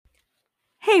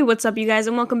Hey, what's up, you guys,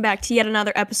 and welcome back to yet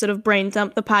another episode of Brain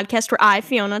Dump, the podcast where I,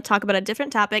 Fiona, talk about a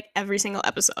different topic every single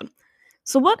episode.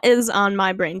 So, what is on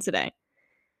my brain today?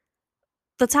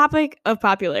 The topic of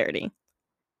popularity.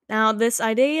 Now, this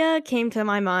idea came to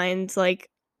my mind like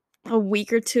a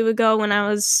week or two ago when I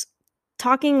was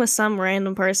talking with some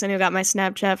random person who got my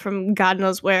Snapchat from God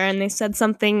knows where, and they said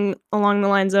something along the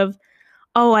lines of,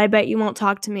 "Oh, I bet you won't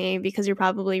talk to me because you're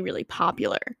probably really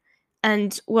popular."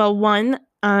 And well, one,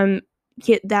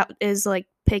 that is like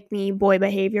pick me boy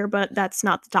behavior, but that's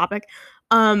not the topic.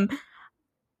 Um,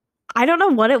 I don't know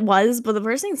what it was, but the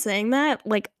person saying that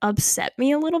like upset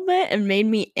me a little bit and made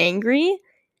me angry.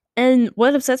 And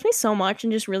what upsets me so much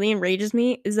and just really enrages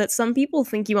me is that some people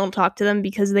think you won't talk to them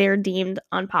because they are deemed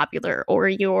unpopular or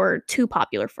you're too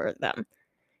popular for them.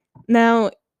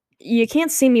 Now, you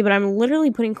can't see me, but I'm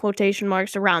literally putting quotation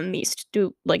marks around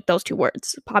those two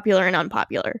words, popular and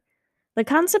unpopular. The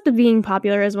concept of being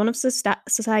popular is one of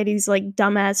society's like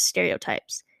dumbass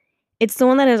stereotypes. It's the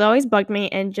one that has always bugged me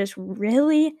and just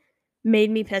really made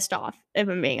me pissed off, if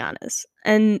I'm being honest.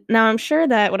 And now I'm sure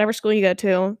that whatever school you go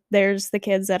to, there's the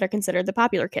kids that are considered the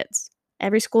popular kids.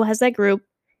 Every school has that group.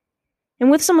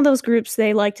 And with some of those groups,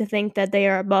 they like to think that they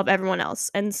are above everyone else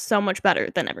and so much better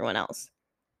than everyone else.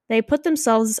 They put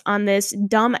themselves on this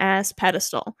dumbass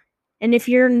pedestal. And if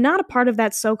you're not a part of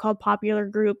that so called popular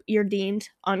group, you're deemed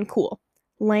uncool,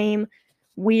 lame,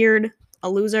 weird, a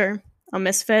loser, a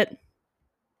misfit,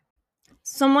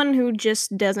 someone who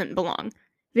just doesn't belong.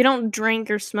 If you don't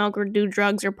drink or smoke or do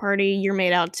drugs or party, you're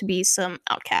made out to be some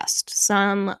outcast,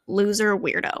 some loser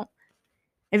weirdo.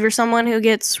 If you're someone who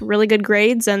gets really good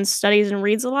grades and studies and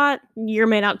reads a lot, you're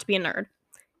made out to be a nerd.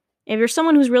 If you're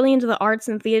someone who's really into the arts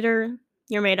and theater,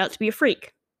 you're made out to be a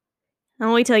freak. Now,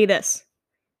 let me tell you this.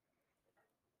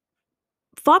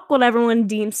 Fuck what everyone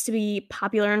deems to be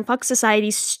popular and fuck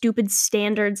society's stupid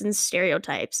standards and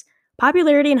stereotypes.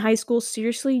 Popularity in high school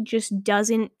seriously just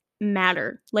doesn't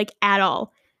matter, like at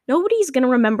all. Nobody's gonna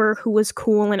remember who was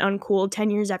cool and uncool 10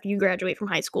 years after you graduate from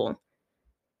high school.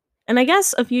 And I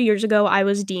guess a few years ago, I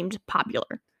was deemed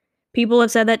popular. People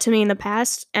have said that to me in the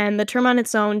past, and the term on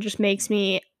its own just makes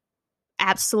me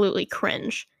absolutely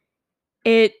cringe.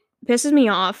 It pisses me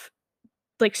off,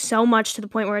 like so much to the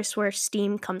point where I swear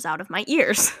steam comes out of my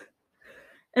ears.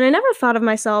 And I never thought of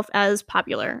myself as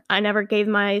popular. I never gave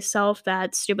myself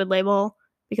that stupid label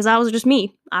because I was just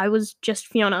me. I was just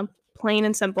Fiona, plain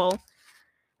and simple.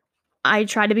 I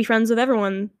tried to be friends with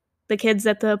everyone. The kids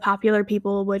that the popular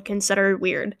people would consider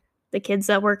weird, the kids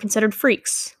that were considered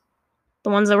freaks, the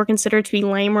ones that were considered to be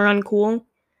lame or uncool.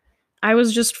 I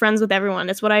was just friends with everyone.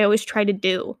 It's what I always tried to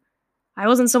do. I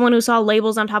wasn't someone who saw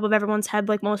labels on top of everyone's head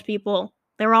like most people.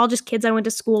 They were all just kids I went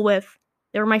to school with.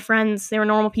 They were my friends. They were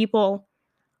normal people.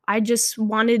 I just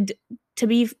wanted to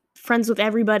be friends with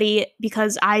everybody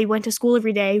because I went to school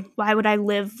every day. Why would I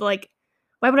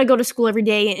go to school every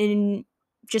day and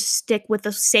just stick with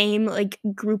the same like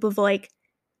group of like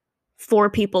four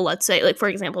people, let's say, like for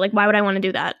example, like why would I want to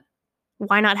do that?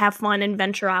 Why not have fun and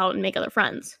venture out and make other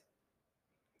friends?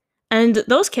 And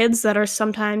those kids that are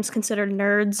sometimes considered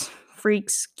nerds,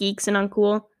 freaks, geeks, and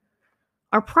uncool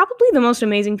are probably the most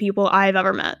amazing people I've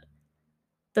ever met.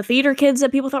 The theater kids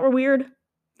that people thought were weird,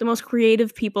 the most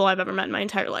creative people I've ever met in my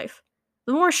entire life.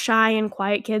 The more shy and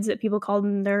quiet kids that people called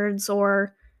nerds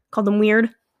or called them weird,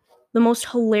 the most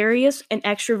hilarious and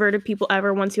extroverted people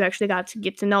ever once you actually got to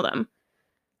get to know them.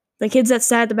 The kids that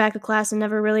sat at the back of class and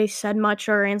never really said much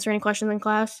or answered any questions in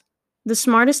class, the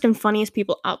smartest and funniest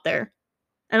people out there.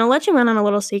 And I'll let you in on a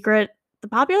little secret. The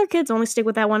popular kids only stick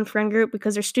with that one friend group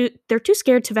because they're too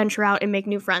scared to venture out and make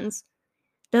new friends.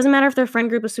 Doesn't matter if their friend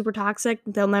group is super toxic,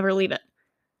 they'll never leave it.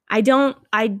 I don't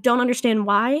understand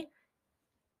why,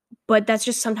 but that's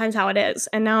just sometimes how it is.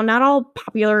 And now not all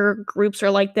popular groups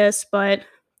are like this, but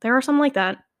there are some like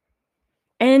that.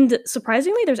 And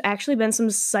surprisingly, there's actually been some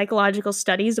psychological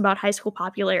studies about high school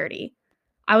popularity.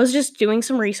 I was just doing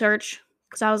some research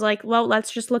because I was like, well,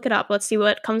 let's just look it up. Let's see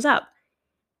what comes up.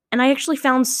 And I actually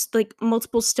found like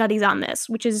multiple studies on this,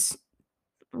 which is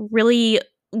really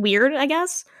weird, I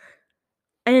guess.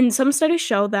 And some studies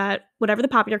show that whatever the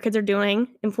popular kids are doing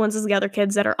influences the other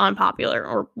kids that are unpopular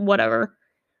or whatever,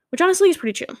 which honestly is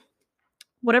pretty true.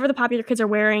 Whatever the popular kids are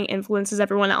wearing influences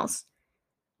everyone else.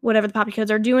 Whatever the popular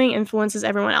kids are doing influences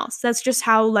everyone else. That's just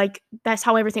how that's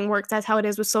how everything works. That's how it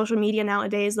is with social media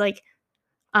nowadays.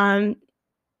 Um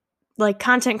like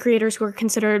content creators who are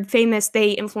considered famous,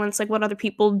 they influence like what other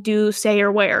people do, say,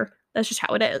 or wear. That's just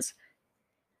how it is.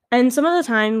 And some of the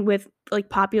time with like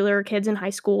popular kids in high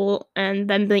school and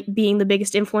them being the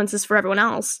biggest influences for everyone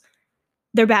else,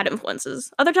 they're bad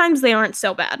influences. Other times they aren't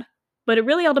so bad. but it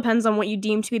really all depends on what you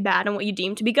deem to be bad and what you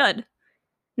deem to be good.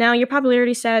 Now, your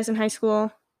popularity status in high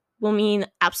school will mean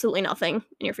absolutely nothing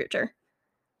in your future.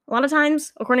 A lot of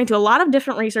times, according to a lot of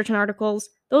different research and articles,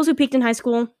 those who peaked in high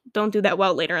school don't do that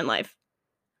well later in life.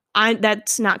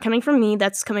 That's not coming from me,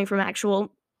 that's coming from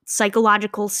actual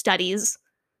psychological studies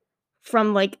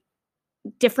from like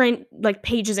different like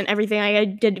pages and everything. I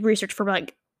did research for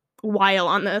like a while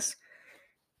on this.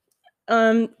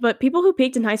 But people who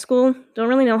peaked in high school don't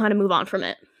really know how to move on from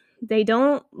it. They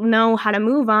don't know how to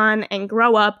move on and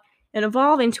grow up and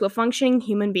evolve into a functioning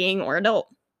human being or adult.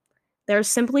 They're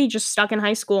simply just stuck in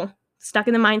high school, stuck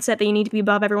in the mindset that you need to be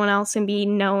above everyone else and be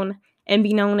known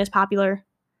as popular.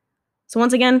 So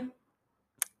once again,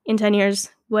 in 10 years,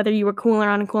 whether you were cool or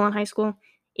uncool in high school,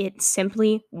 it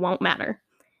simply won't matter.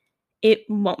 It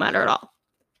won't matter at all.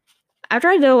 After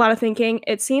I did a lot of thinking,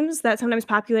 it seems that sometimes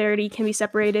popularity can be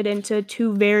separated into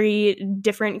two very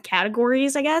different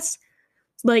categories, I guess.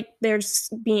 Like there's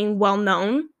being well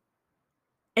known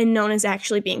and known as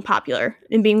actually being popular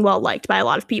and being well liked by a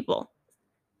lot of people.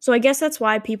 So I guess that's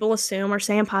why people assume or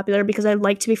say I'm popular, because I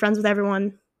like to be friends with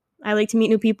everyone. I like to meet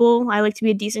new people. I like to be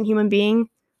a decent human being,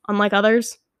 unlike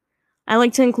others. I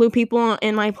like to include people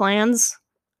in my plans.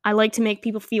 I like to make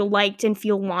people feel liked and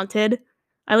feel wanted.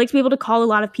 I like to be able to call a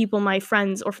lot of people my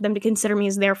friends or for them to consider me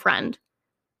as their friend.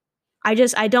 I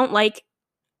don't like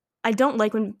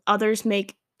when others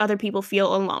make other people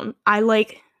feel alone. I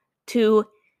like to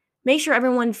make sure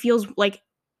everyone feels like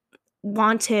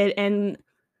wanted and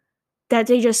that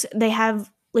they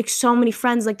have like so many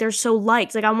friends, like they're so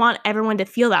liked. Like I want everyone to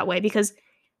feel that way, because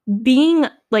being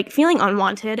like feeling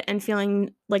unwanted and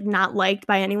feeling like not liked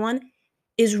by anyone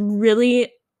is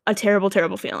really a terrible,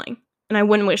 terrible feeling. And I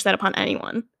wouldn't wish that upon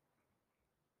anyone.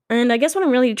 And I guess what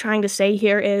I'm really trying to say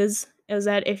here is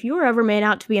that if you were ever made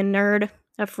out to be a nerd,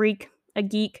 a freak, a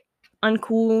geek,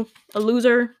 uncool, a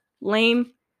loser,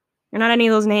 lame, you're not any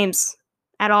of those names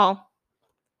at all.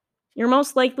 You're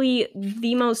most likely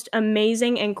the most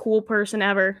amazing and cool person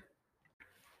ever.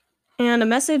 And a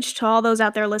message to all those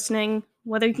out there listening,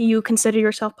 whether you consider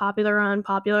yourself popular or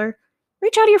unpopular,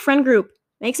 reach out to your friend group,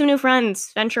 make some new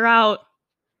friends, venture out.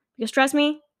 Because trust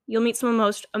me, you'll meet some of the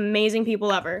most amazing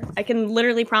people ever. I can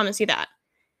literally promise you that.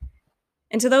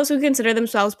 And to those who consider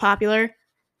themselves popular,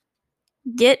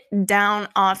 get down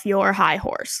off your high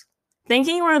horse.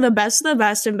 Thinking you are the best of the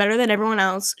best and better than everyone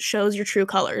else shows your true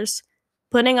colors.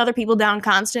 Putting other people down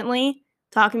constantly,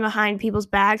 talking behind people's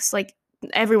backs, like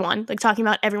everyone, like talking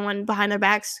about everyone behind their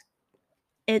backs,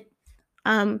 it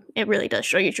really does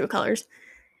show your true colors.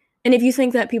 And if you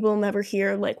think that people will never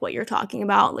hear like what you're talking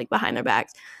about, like behind their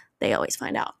backs, they always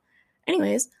find out.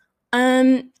 Anyways,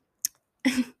 don't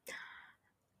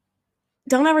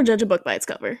ever judge a book by its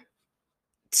cover.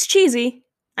 It's cheesy,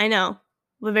 I know,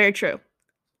 but very true.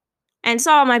 And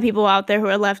to all my people out there who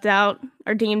are left out,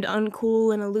 are deemed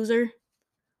uncool and a loser,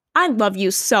 I love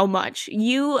you so much.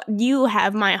 You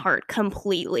have my heart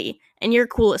completely, and you're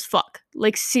cool as fuck.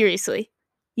 Like seriously,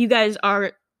 you guys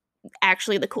are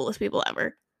actually the coolest people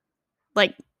ever.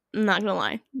 Like, I'm not gonna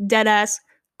lie, dead ass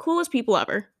coolest people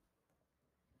ever.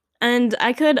 And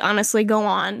I could honestly go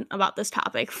on about this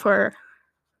topic for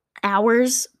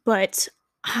hours, but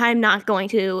I'm not going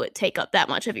to take up that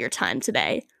much of your time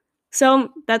today.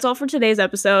 So that's all for today's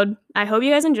episode. I hope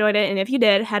you guys enjoyed it, and if you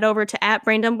did, head over to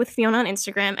 @braindumpwithfiona on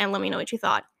Instagram and let me know what you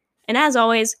thought. And as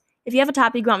always, if you have a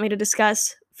topic you want me to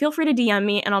discuss, feel free to DM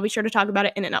me, and I'll be sure to talk about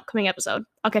it in an upcoming episode.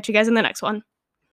 I'll catch you guys in the next one.